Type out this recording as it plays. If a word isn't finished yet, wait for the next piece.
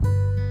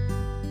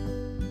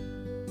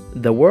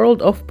The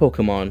world of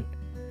Pokemon.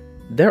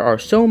 There are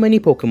so many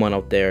Pokemon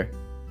out there.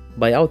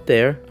 By out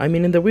there, I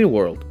mean in the real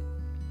world.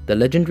 The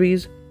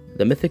legendaries,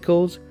 the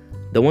mythicals,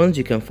 the ones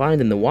you can find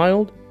in the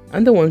wild,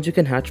 and the ones you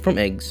can hatch from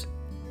eggs.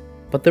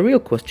 But the real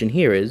question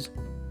here is,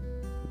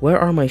 where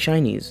are my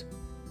shinies?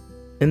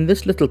 In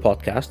this little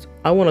podcast,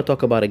 I want to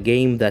talk about a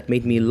game that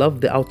made me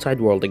love the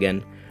outside world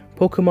again,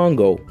 Pokemon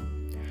Go.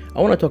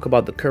 I want to talk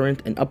about the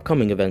current and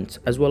upcoming events,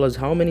 as well as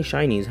how many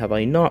shinies have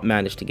I not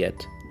managed to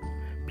get.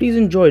 Please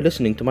enjoy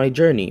listening to my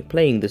journey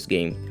playing this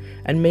game,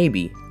 and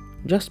maybe,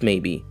 just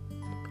maybe,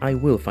 I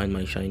will find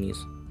my shinies.